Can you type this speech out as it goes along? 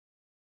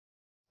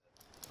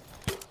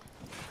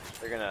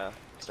They're gonna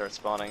start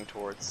spawning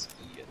towards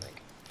E, I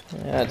think.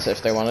 Yeah, it's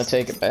if they want to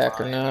take it back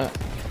or not.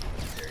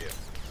 There you go.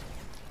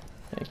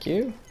 Thank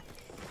you.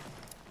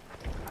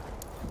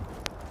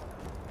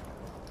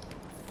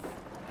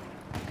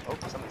 Oh,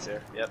 something's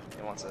here. Yep,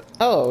 he wants it.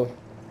 Oh,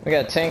 we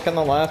got a tank on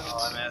the left.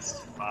 Oh, I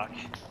missed. Fuck.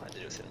 All I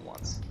did was hit him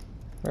once.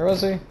 Where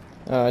was he?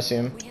 Oh, I see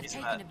him. He's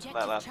in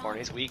that last corner.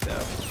 He's weak though.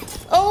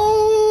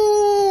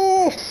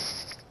 Oh!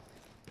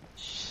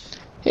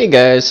 Hey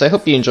guys, I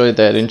hope you enjoyed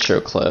that intro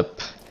clip.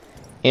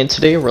 And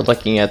today we're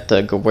looking at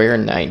the Gewehr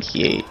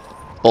 98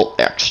 bolt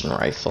action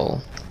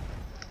rifle.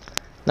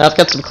 Now I've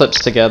got some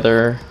clips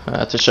together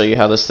to show you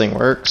how this thing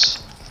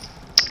works.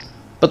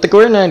 But the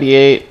Gewehr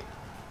 98,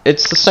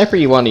 it's the sniper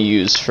you want to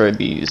use for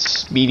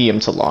these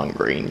medium to long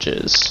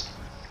ranges.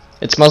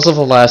 Its muzzle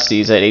velocity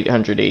is at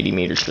 880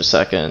 meters per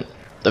second,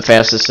 the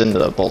fastest in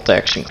the bolt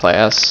action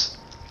class.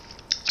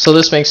 So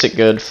this makes it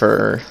good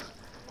for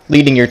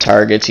leading your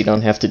targets. You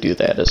don't have to do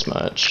that as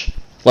much.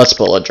 Less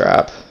bullet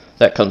drop.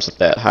 That comes with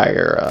that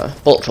higher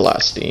bolt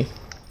velocity.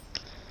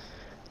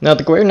 Now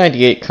the Gewehr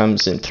 98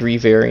 comes in 3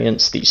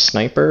 variants: the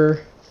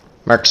Sniper,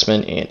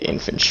 Marksman, and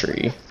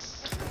Infantry.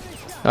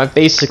 Now I've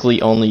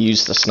basically only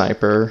used the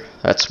Sniper.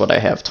 That's what I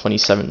have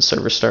 27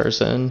 service stars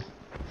in.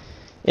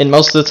 And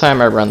most of the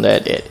time I run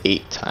that at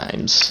 8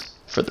 times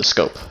for the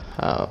scope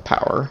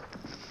power.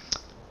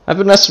 I've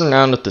been messing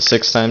around with the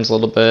 6 times a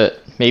little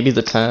bit, maybe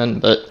the 10,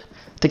 but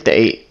I think the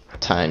 8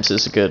 times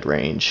is a good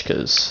range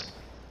because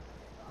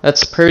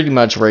that's pretty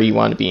much where you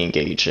want to be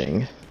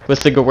engaging.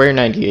 With the Gewehr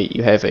 98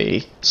 you have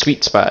a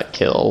sweet spot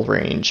kill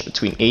range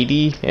between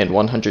 80 and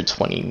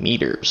 120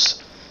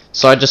 meters.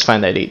 So I just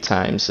find that 8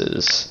 times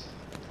is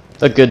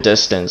a good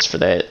distance for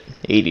that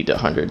 80 to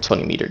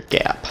 120 meter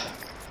gap.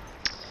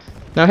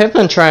 Now I have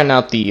been trying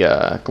out the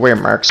Gewehr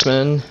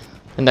Marksman,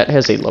 and that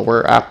has a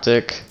lower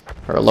optic,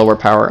 or a lower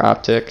power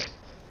optic,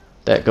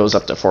 that goes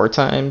up to 4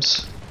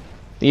 times.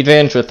 The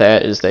advantage with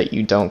that is that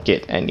you don't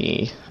get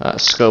any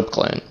scope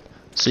glint,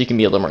 so you can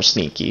be a little more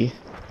sneaky.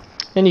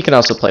 And you can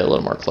also play a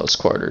little more close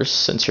quarters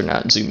since you're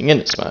not zooming in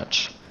as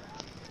much.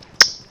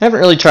 I haven't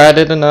really tried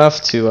it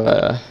enough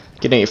to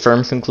get any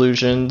firm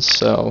conclusions,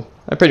 so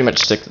I pretty much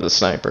stick to the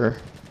Sniper.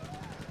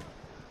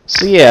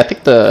 So yeah, I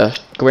think the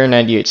Gewehr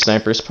 98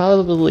 Sniper is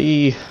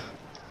probably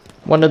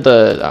one of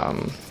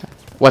the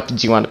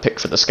weapons you want to pick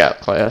for the Scout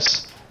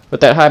class.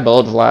 With that high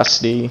bullet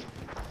velocity,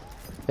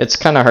 it's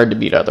kind of hard to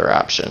beat other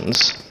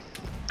options.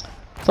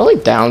 The only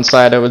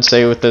downside I would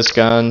say with this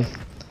gun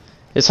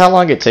is how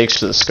long it takes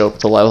for the scope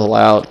to level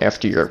out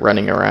after you're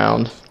running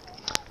around.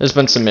 There's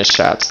been some missed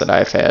shots that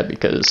I've had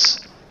because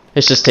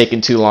it's just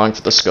taken too long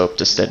for the scope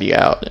to steady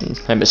out, and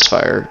I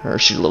misfire or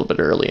shoot a little bit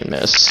early and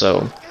miss.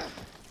 So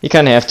you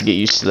kind of have to get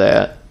used to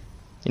that.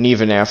 And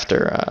even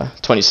after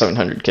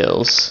 2,700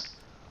 kills,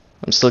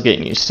 I'm still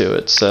getting used to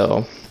it.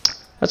 So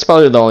that's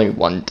probably the only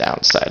one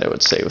downside I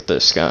would say with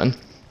this gun.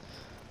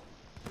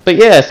 But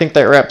yeah, I think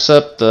that wraps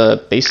up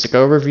the basic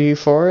overview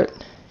for it,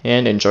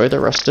 and enjoy the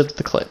rest of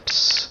the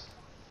clips.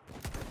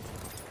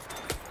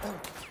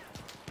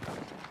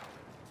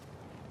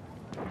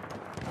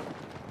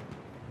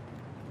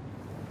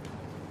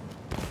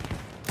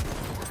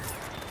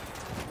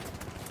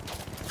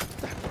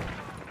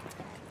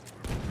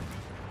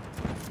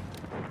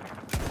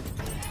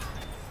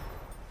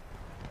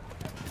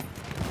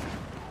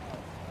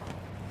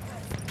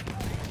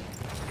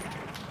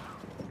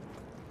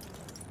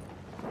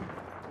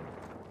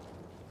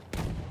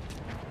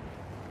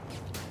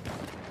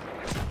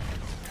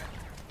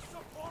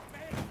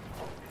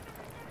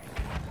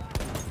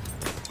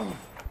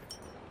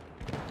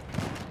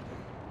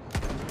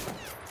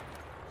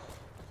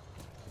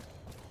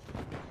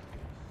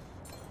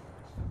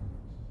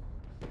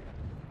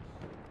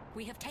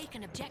 We have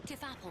taken objective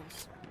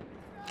apples.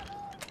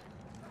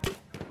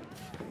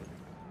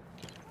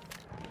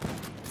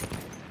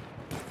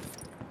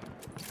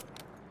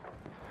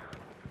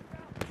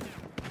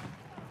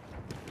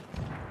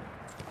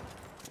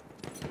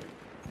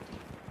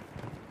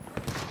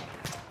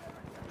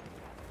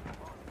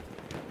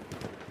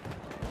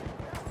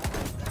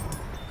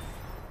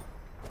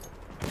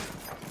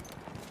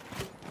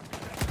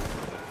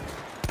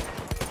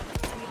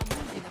 We are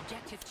moving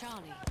objective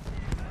Charlie.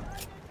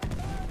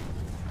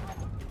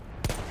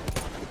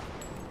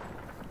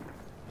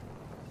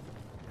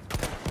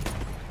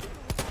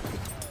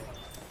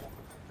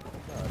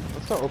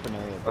 Let's go open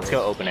area. Let's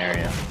go open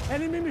area.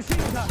 Enemy machine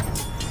gun.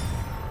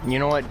 You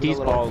know what? These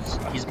balls,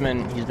 he's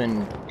been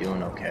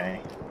doing okay.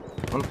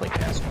 I'm gonna play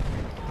Castle.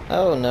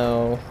 Oh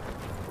no.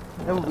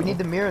 No, we need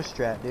the mirror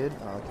strat, dude.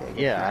 Oh, okay.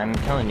 Yeah, I'm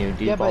telling you,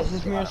 these Yeah, but balls.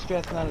 his mirror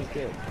strat's not as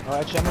good. Oh,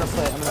 actually, I'm gonna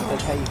play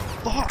Caillou.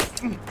 Fuck!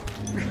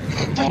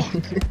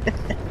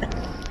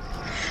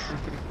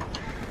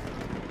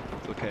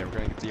 It's okay, we're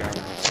gonna get the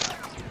armor.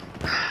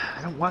 I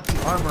don't want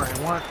the armor,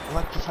 I want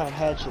electrified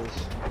hatches.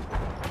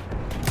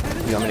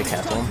 You want me to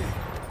cancel him?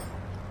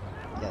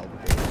 Yeah, that'd be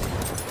great.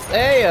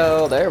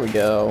 Heyo, there we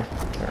go.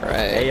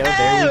 Alright. Hey, yo,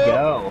 there we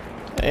go.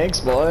 Thanks,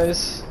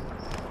 boys.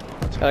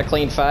 Got a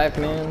clean 5,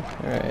 man.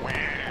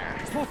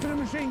 Alright. Spotted a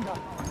machine gun.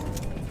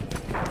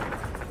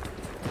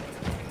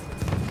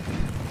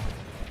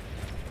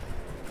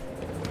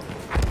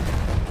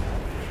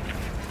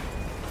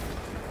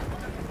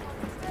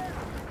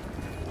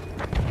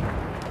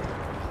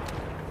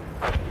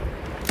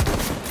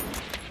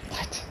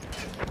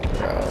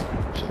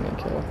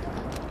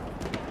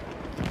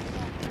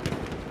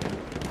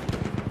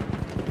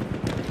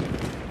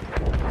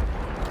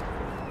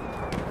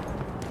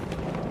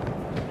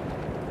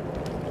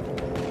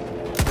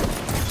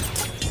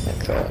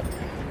 fat.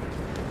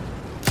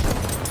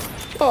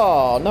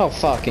 Oh, no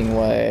fucking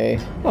way.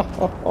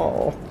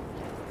 Oh.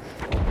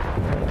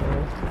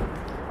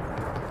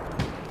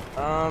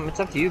 It's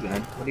up to you,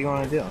 Ben. What do you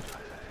want to do? I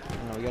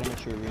don't know, we gotta make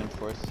sure we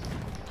reinforce.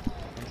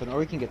 Something, or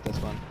we can get this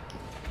one.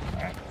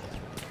 Alright.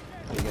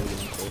 Oh, you gotta get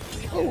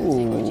reinforced.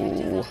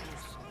 Ooh.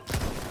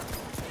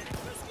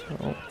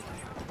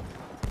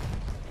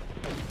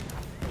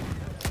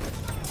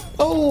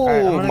 Oh,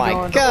 Alright, my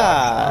I'm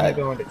god! gonna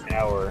go into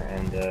tower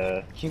and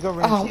You can go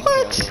Oh, reinforce.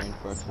 what? Go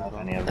reinforce as well.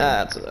 any of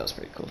them. That was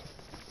pretty cool.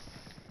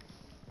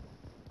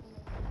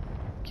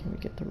 Can we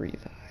get the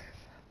revive?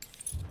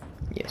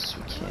 Yes,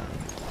 we can.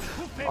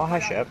 Oh, hi,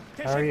 Shep.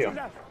 How are you?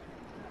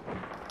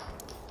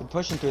 We're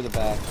pushing through the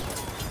back.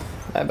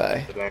 Bye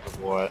bye. The back of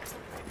what?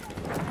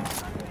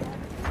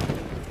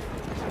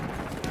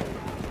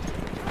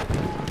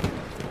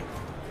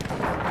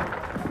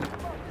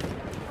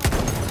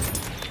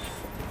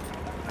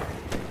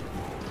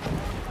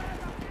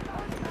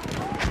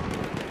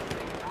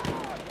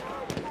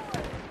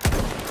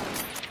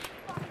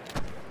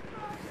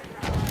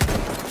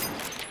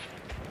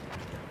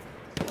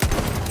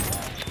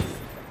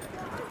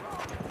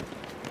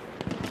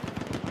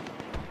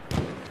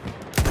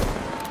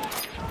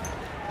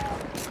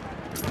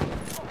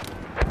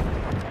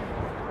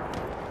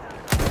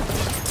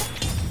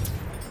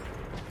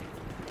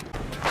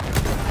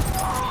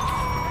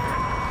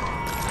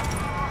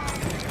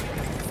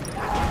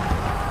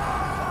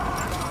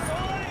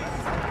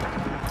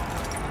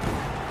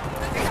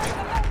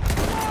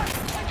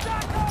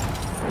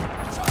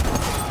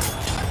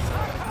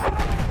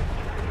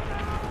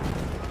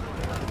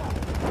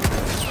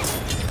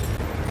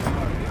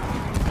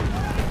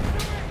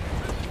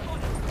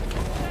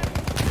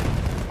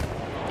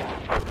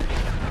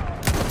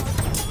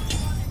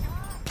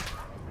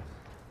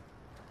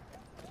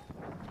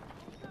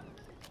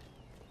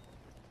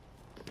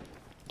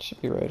 Should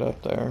be right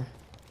up there.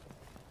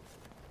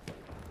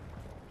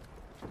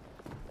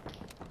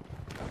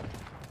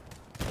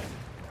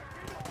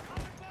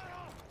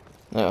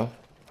 No.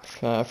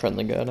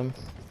 Friendly got him.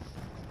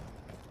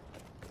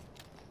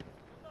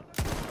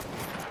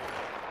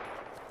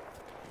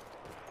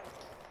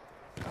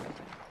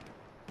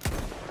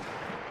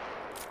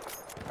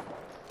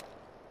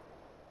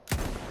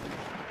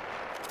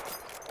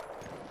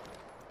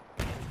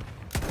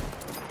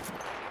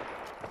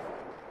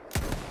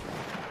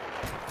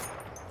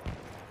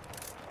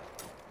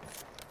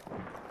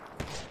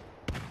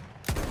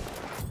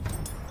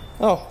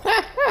 Oh,